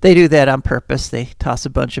they do that on purpose. They toss a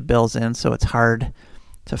bunch of bills in, so it's hard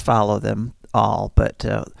to follow them all. But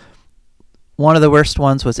one of the worst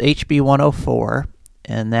ones was HB 104,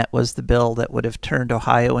 and that was the bill that would have turned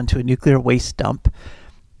Ohio into a nuclear waste dump,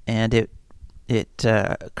 and it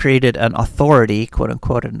created an authority, quote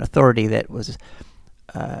unquote, an authority that was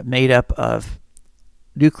made up of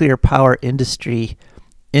nuclear power industry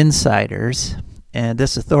insiders. And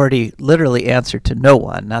this authority literally answered to no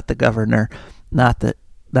one, not the governor, not the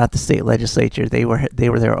state legislature. They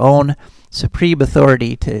were their own supreme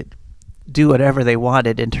authority to do whatever they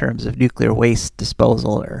wanted in terms of nuclear waste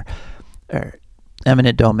disposal or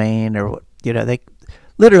eminent domain, or they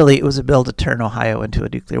literally, it was a bill to turn Ohio into a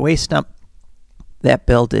nuclear waste dump. That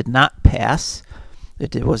bill did not pass.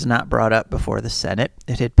 It was not brought up before the Senate.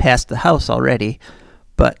 It had passed the House already,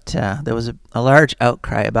 but there was a large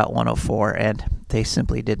outcry about 104, and they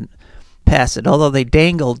simply didn't pass it, although they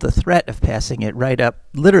dangled the threat of passing it right up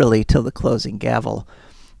literally till the closing gavel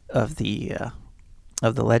of the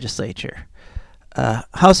legislature.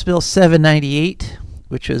 House Bill 798,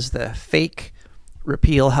 which was the fake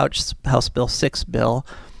repeal House Bill 6 bill,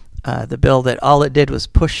 the bill that all it did was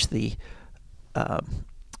push the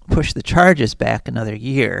charges back another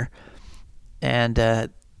year. And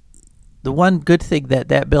the one good thing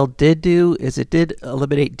that bill did do is it did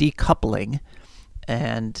eliminate decoupling.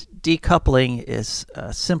 And decoupling is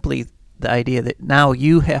simply the idea that now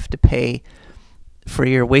you have to pay for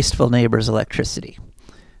your wasteful neighbor's electricity,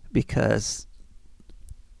 because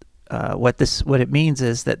what it means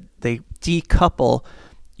is that they decouple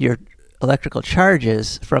your electrical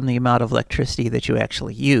charges from the amount of electricity that you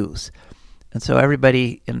actually use. And so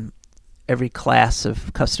everybody in every class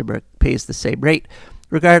of customer pays the same rate,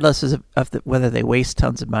 regardless of whether they waste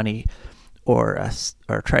tons of money or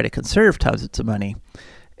try to conserve tons of money.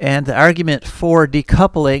 And the argument for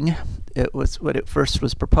decoupling, it was when it first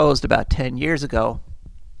was proposed about 10 years ago,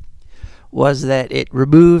 was that it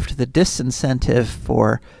removed the disincentive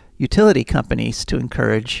for utility companies to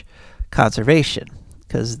encourage conservation,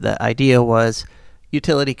 because the idea was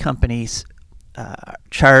utility companies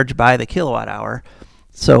charge by the kilowatt hour.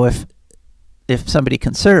 So if somebody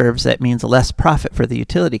conserves, that means less profit for the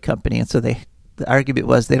utility company, and so the argument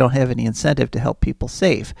was they don't have any incentive to help people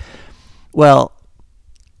save. Well,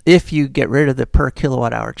 if you get rid of the per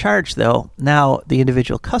kilowatt hour charge, though, now the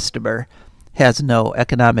individual customer has no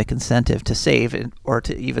economic incentive to save or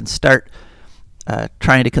to even start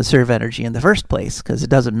trying to conserve energy in the first place, because it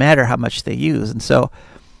doesn't matter how much they use. And so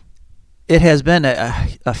it has been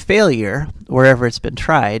a failure wherever it's been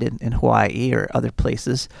tried, in Hawaii or other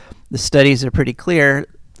places. The studies are pretty clear.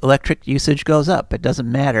 electric usage goes up. It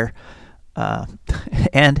doesn't matter.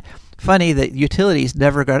 And funny that utilities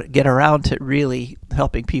never get around to really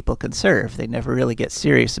helping people conserve. They never really get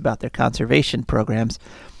serious about their conservation programs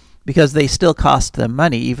because they still cost them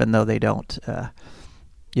money, even though they don't.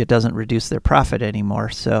 It doesn't reduce their profit anymore.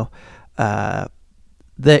 So the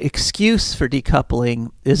excuse for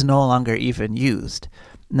decoupling is no longer even used.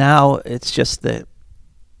 Now it's just the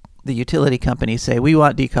utility companies say we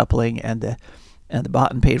want decoupling, and the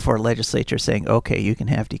bought and paid for legislature saying, okay, you can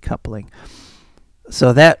have decoupling.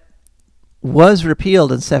 So that was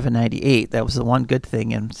repealed in 798. That was the one good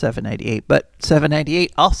thing in 798. But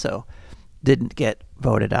 798 also didn't get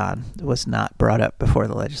voted on. It was not brought up before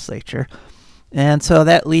the legislature. And so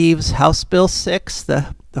that leaves House Bill 6,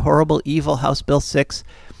 the horrible, evil House Bill 6,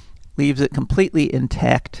 leaves it completely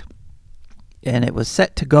intact. And it was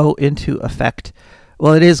set to go into effect.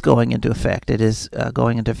 Well, it is going into effect. It is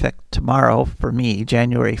going into effect tomorrow for me,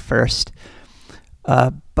 January 1st.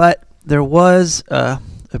 But there was a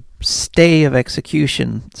stay of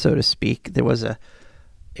execution, so to speak. There was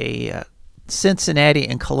a Cincinnati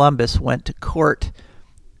and Columbus went to court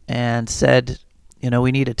and said,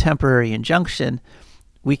 we need a temporary injunction.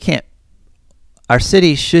 We can't. Our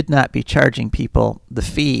cities should not be charging people the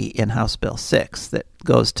fee in House Bill 6 that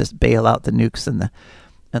goes to bail out the nukes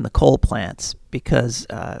and the coal plants because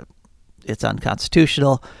it's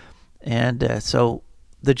unconstitutional. And so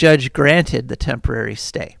the judge granted the temporary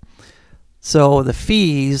stay. So the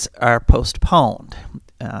fees are postponed.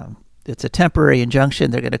 It's a temporary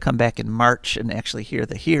injunction. They're going to come back in March and actually hear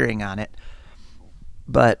the hearing on it.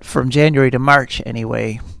 But from January to March,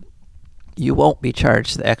 anyway, you won't be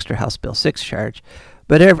charged the extra House Bill 6 charge.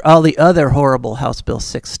 But all the other horrible House Bill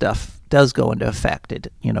 6 stuff does go into effect.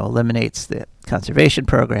 It eliminates the conservation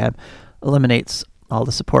program, eliminates all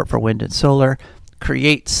the support for wind and solar,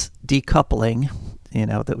 creates decoupling,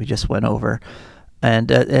 that we just went over,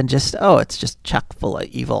 and it's just chock full of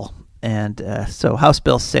evil. And so House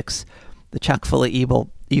Bill 6, the chock full of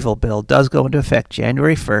evil bill, does go into effect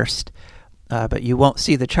January 1st. But you won't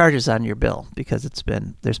see the charges on your bill because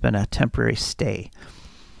there's been a temporary stay.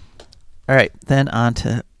 All right, then on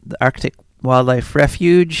to the Arctic Wildlife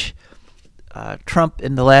Refuge. Trump,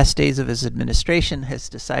 in the last days of his administration, has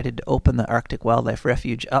decided to open the Arctic Wildlife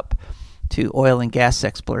Refuge up to oil and gas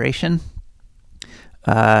exploration.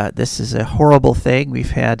 This is a horrible thing.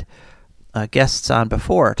 We've had guests on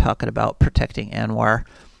before talking about protecting ANWR,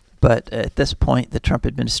 but at this point, the Trump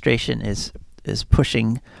administration is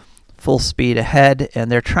pushing full speed ahead,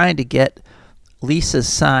 and they're trying to get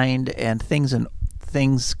leases signed and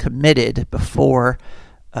things committed before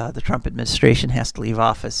the Trump administration has to leave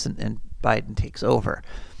office and Biden takes over.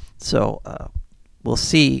 So we'll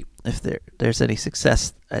see if there's any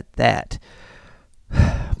success at that.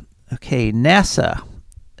 Okay, NASA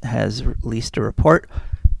has released a report.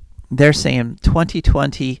 They're saying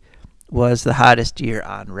 2020 was the hottest year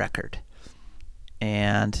on record,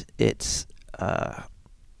 and it's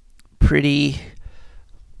pretty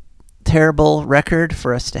terrible record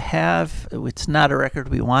for us to have. It's not a record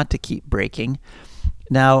we want to keep breaking.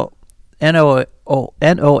 Now,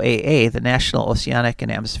 NOAA, the National Oceanic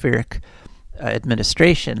and Atmospheric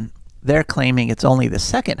Administration, they're claiming it's only the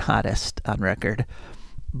second hottest on record.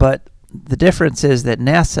 But the difference is that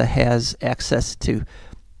NASA has access to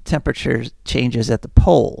temperature changes at the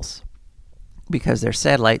poles because their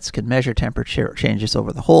satellites can measure temperature changes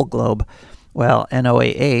over the whole globe. Well,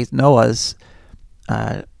 NOAA's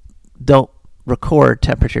don't record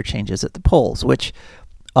temperature changes at the poles, which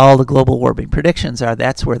all the global warming predictions are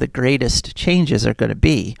that's where the greatest changes are going to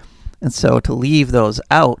be. And so to leave those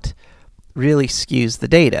out really skews the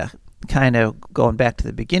data. Kind of going back to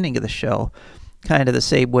the beginning of the show, kind of the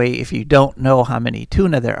same way if you don't know how many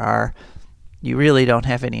tuna there are, you really don't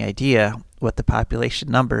have any idea what the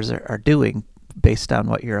population numbers are doing based on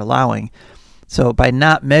what you're allowing. So by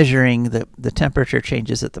not measuring the temperature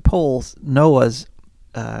changes at the poles, NOAA's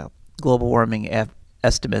global warming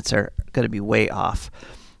estimates are going to be way off.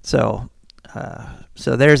 So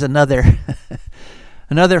there's another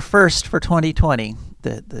another first for 2020.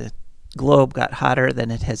 The globe got hotter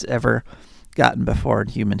than it has ever gotten before in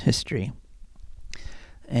human history.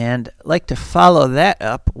 And I'd like to follow that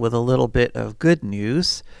up with a little bit of good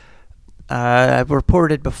news. I've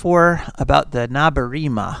reported before about the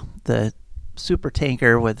Nabarima, the super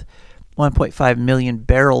tanker with 1.5 million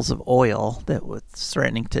barrels of oil that was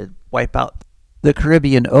threatening to wipe out the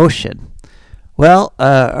Caribbean Ocean. Well,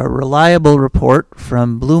 a reliable report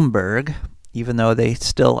from Bloomberg, even though they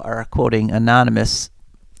still are quoting anonymous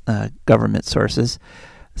government sources,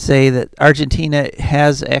 say that Argentina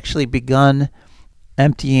has actually begun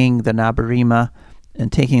emptying the Nabarima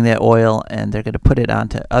and taking that oil, and they're going to put it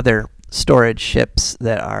onto other storage ships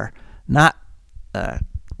that are not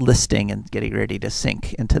listing and getting ready to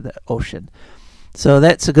sink into the ocean. So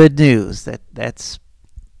that's a good news. That's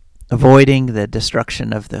avoiding the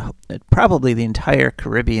destruction of probably the entire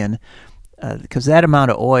Caribbean, because that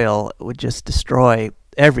amount of oil would just destroy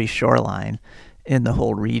every shoreline in the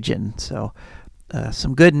whole region. So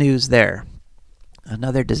some good news there.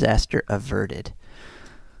 Another disaster averted.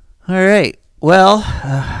 All right.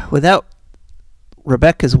 Well, without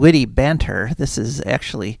Rebecca's witty banter, this is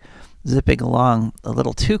actually zipping along a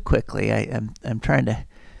little too quickly. I'm trying to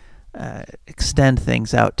extend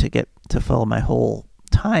things out to get to fill my whole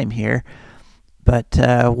time here. But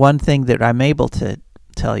one thing that I'm able to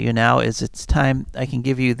tell you now is it's time I can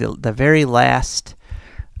give you the very last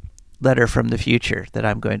letter from the future that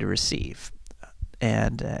I'm going to receive.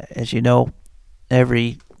 And as you know,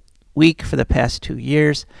 every week for the past 2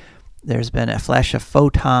 years, there's been a flash of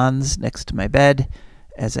photons next to my bed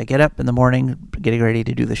as I get up in the morning getting ready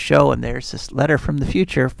to do the show, and there's this letter from the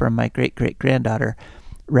future from my great-great-granddaughter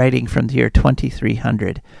writing from the year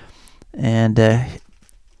 2300. And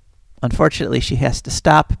unfortunately, she has to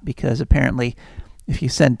stop because apparently if you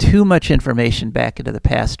send too much information back into the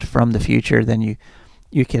past from the future, then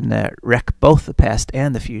you can wreck both the past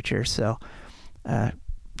and the future. So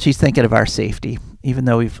she's thinking of our safety, even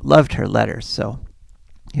though we've loved her letters. So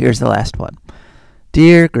here's the last one.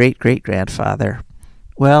 Dear great-great-grandfather,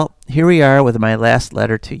 well, here we are with my last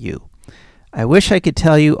letter to you. I wish I could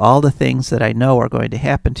tell you all the things that I know are going to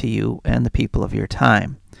happen to you and the people of your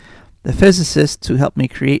time. The physicists who helped me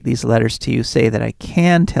create these letters to you say that I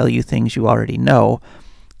can tell you things you already know,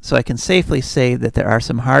 so I can safely say that there are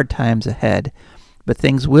some hard times ahead, but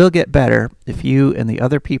things will get better if you and the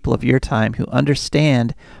other people of your time who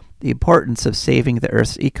understand the importance of saving the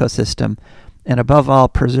Earth's ecosystem and above all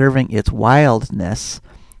preserving its wildness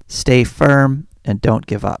stay firm and don't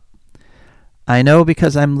give up. I know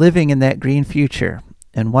because I'm living in that green future,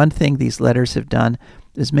 and one thing these letters have done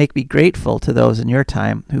is make me grateful to those in your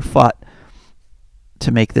time who fought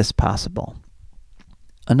to make this possible.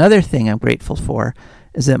 Another thing I'm grateful for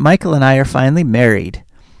is that Michael and I are finally married.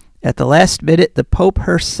 At the last minute, the Pope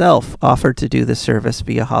herself offered to do the service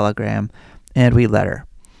via hologram, and we let her.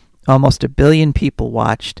 Almost 1 billion people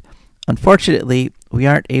watched. Unfortunately, we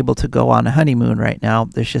aren't able to go on a honeymoon right now.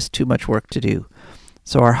 There's just too much work to do.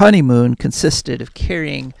 So our honeymoon consisted of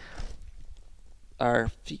carrying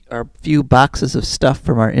our few boxes of stuff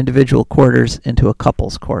from our individual quarters into a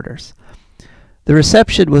couple's quarters. The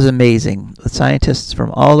reception was amazing, with scientists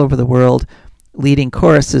from all over the world leading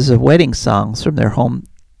choruses of wedding songs from their home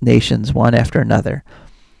nations one after another.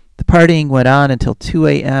 The partying went on until 2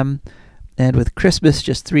 a.m., and with Christmas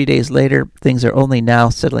just 3 days later, things are only now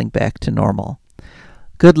settling back to normal.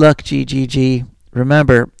 Good luck, GGG.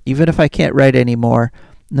 Remember, even if I can't write anymore,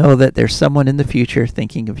 know that there's someone in the future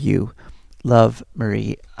thinking of you. Love,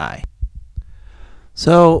 Marie I.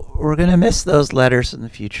 So we're going to miss those letters in the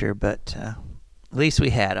future, but at least we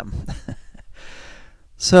had them.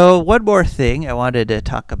 So one more thing I wanted to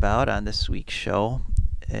talk about on this week's show,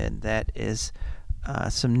 and that is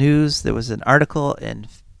some news. There was an article in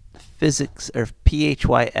physics, or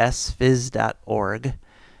PHYS, phys.org,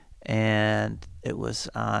 and it was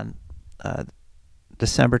on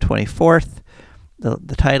December 24th.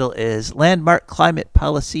 The title is Landmark Climate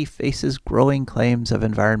Policy Faces Growing Claims of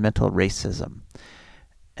Environmental Racism.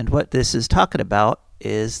 And what this is talking about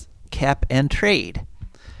is cap and trade.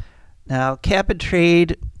 Now, cap and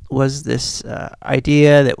trade was this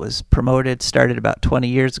idea that was started about 20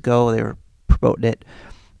 years ago. They were promoting it.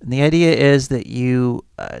 And the idea is that you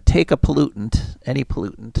take a pollutant, any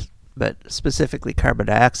pollutant, but specifically carbon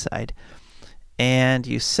dioxide, and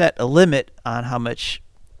you set a limit on how much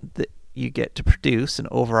you get to produce, an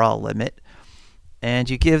overall limit, and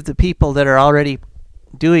you give the people that are already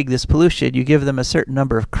doing this pollution, you give them a certain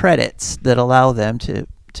number of credits that allow them to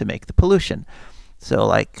make the pollution. So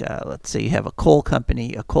like, let's say you have a coal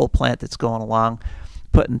company, a coal plant that's going along,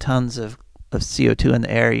 putting tons of CO2 in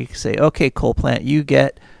the air. You can say, okay, coal plant, you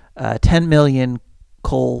get 10 million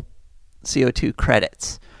coal CO2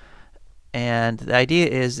 credits. And the idea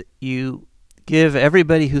is you give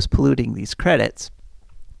everybody who's polluting these credits,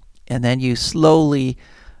 and then you slowly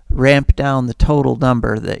ramp down the total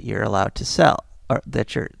number that you're allowed to sell, or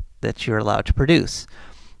that you're allowed to produce.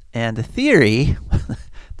 And the theory,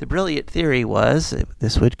 the brilliant theory was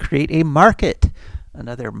this would create a market,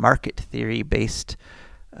 another market theory based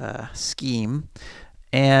scheme,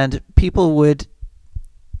 and people would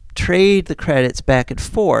trade the credits back and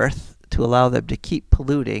forth to allow them to keep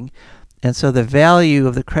polluting, And so the value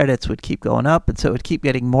of the credits would keep going up, and so it would keep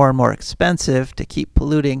getting more and more expensive to keep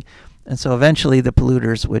polluting. And so eventually the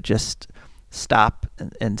polluters would just stop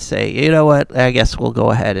and say, you know what, I guess we'll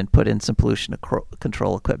go ahead and put in some pollution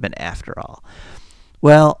control equipment after all.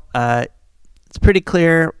 Well, it's pretty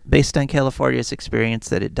clear based on California's experience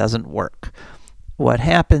that it doesn't work. What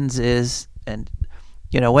happens is, and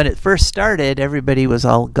when it first started, everybody was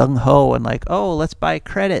all gung-ho and like, oh, let's buy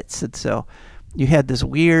credits. And so you had this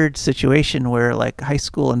weird situation where like high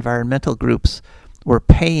school environmental groups were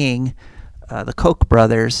paying the Koch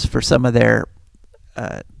brothers for some of their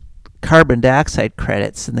carbon dioxide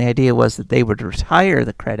credits, and the idea was that they would retire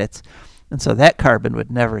the credits, and so that carbon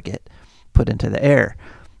would never get put into the air.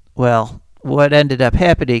 Well, what ended up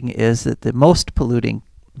happening is that the most polluting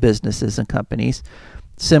businesses and companies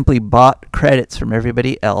simply bought credits from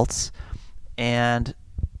everybody else, and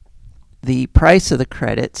the price of the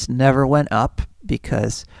credits never went up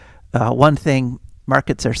because one thing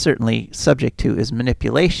markets are certainly subject to is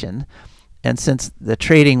manipulation. And since the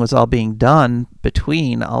trading was all being done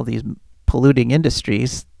between all these polluting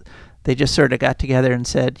industries, they just sort of got together and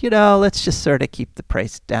said, let's just sort of keep the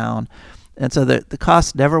price down. And so the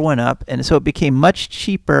cost never went up, and so it became much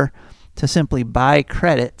cheaper to simply buy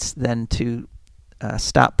credits than to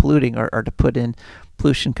stop polluting or to put in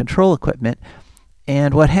pollution control equipment.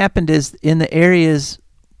 And what happened is in the areas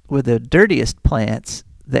with the dirtiest plants,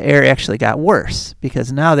 the air actually got worse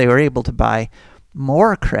because now they were able to buy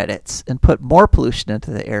more credits and put more pollution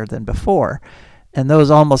into the air than before. And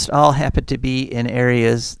those almost all happen to be in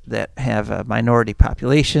areas that have minority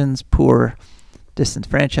populations, poor,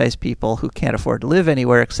 disenfranchised people who can't afford to live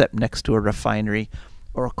anywhere except next to a refinery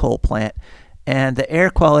or a coal plant. And the air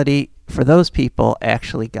quality for those people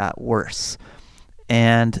actually got worse.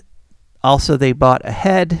 And also they bought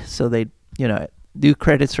ahead, so they, new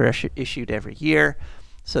credits were issued every year.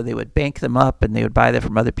 So they would bank them up and they would buy them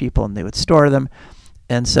from other people and they would store them.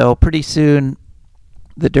 And so pretty soon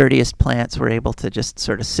the dirtiest plants were able to just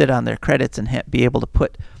sort of sit on their credits and be able to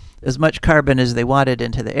put as much carbon as they wanted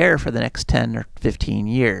into the air for the next 10 or 15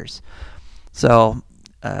 years. So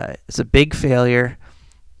it's a big failure.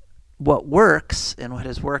 What works and what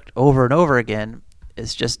has worked over and over again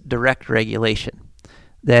is just direct regulation.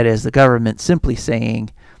 That is the government simply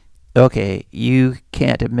saying, okay, you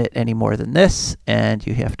can't emit any more than this, and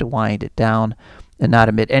you have to wind it down and not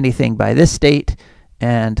emit anything by this date,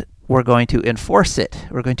 and we're going to enforce it.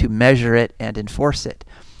 We're going to measure it and enforce it.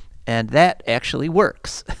 And that actually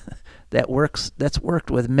works. That works. That's worked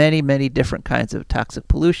with many, many different kinds of toxic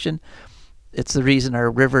pollution. It's the reason our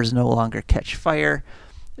rivers no longer catch fire.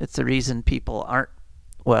 It's the reason people aren't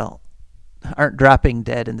dropping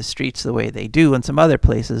dead in the streets the way they do in some other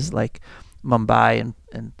places like Mumbai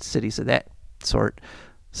and cities of that sort.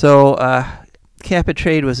 So cap and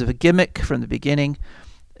trade was a gimmick from the beginning,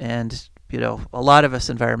 and a lot of us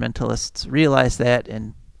environmentalists realized that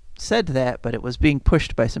and said that, but it was being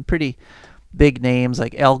pushed by some pretty big names.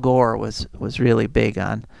 Like Al Gore was really big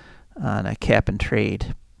on a cap and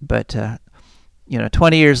trade. But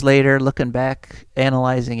 20 years later, looking back,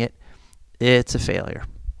 analyzing it, it's a failure.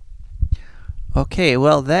 Okay,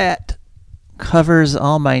 well that covers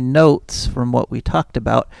all my notes from what we talked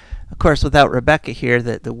about. Of course, without Rebecca here,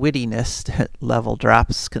 the wittiness level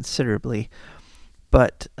drops considerably.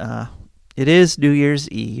 But it is New Year's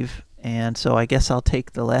Eve, and so I guess I'll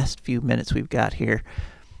take the last few minutes we've got here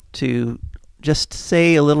to just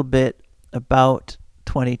say a little bit about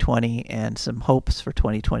 2020 and some hopes for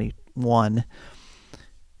 2021.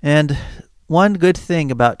 And one good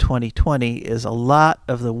thing about 2020 is a lot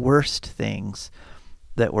of the worst things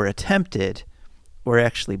that were attempted were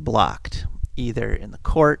actually blocked, either in the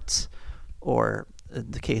courts or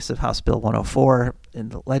in the case of House Bill 104 in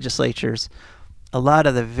the legislatures. A lot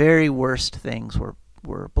of the very worst things were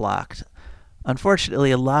blocked.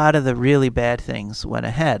 Unfortunately, a lot of the really bad things went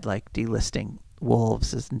ahead, like delisting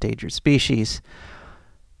wolves as endangered species.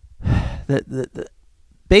 The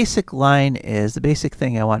basic line is, the basic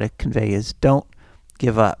thing I want to convey is don't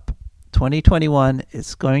give up. 2021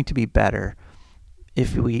 is going to be better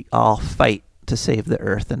if we all fight to save the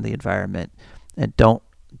earth and the environment, and don't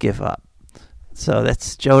give up. So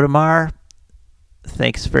that's Joe DeMare.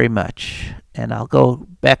 Thanks very much. And I'll go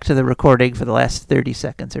back to the recording for the last 30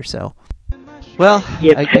 seconds or so. Well,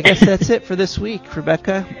 Yep. I guess that's it for this week,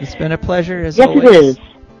 Rebecca. It's been a pleasure as Yes, always. it is.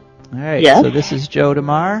 All right, Yes. so this is Joe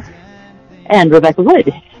DeMare, And Rebecca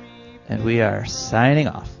Wood. and we are signing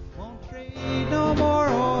off. Won't trade no more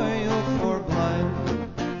oil for blood.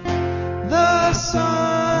 The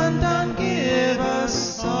sun done give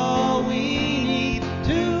us all we need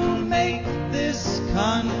to make this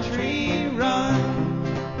country run.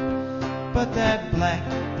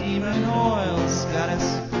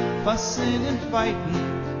 fussing and fighting,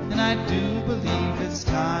 and I do believe it's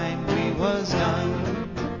time we was done.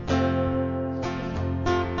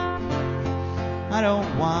 I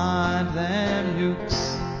don't want them nukes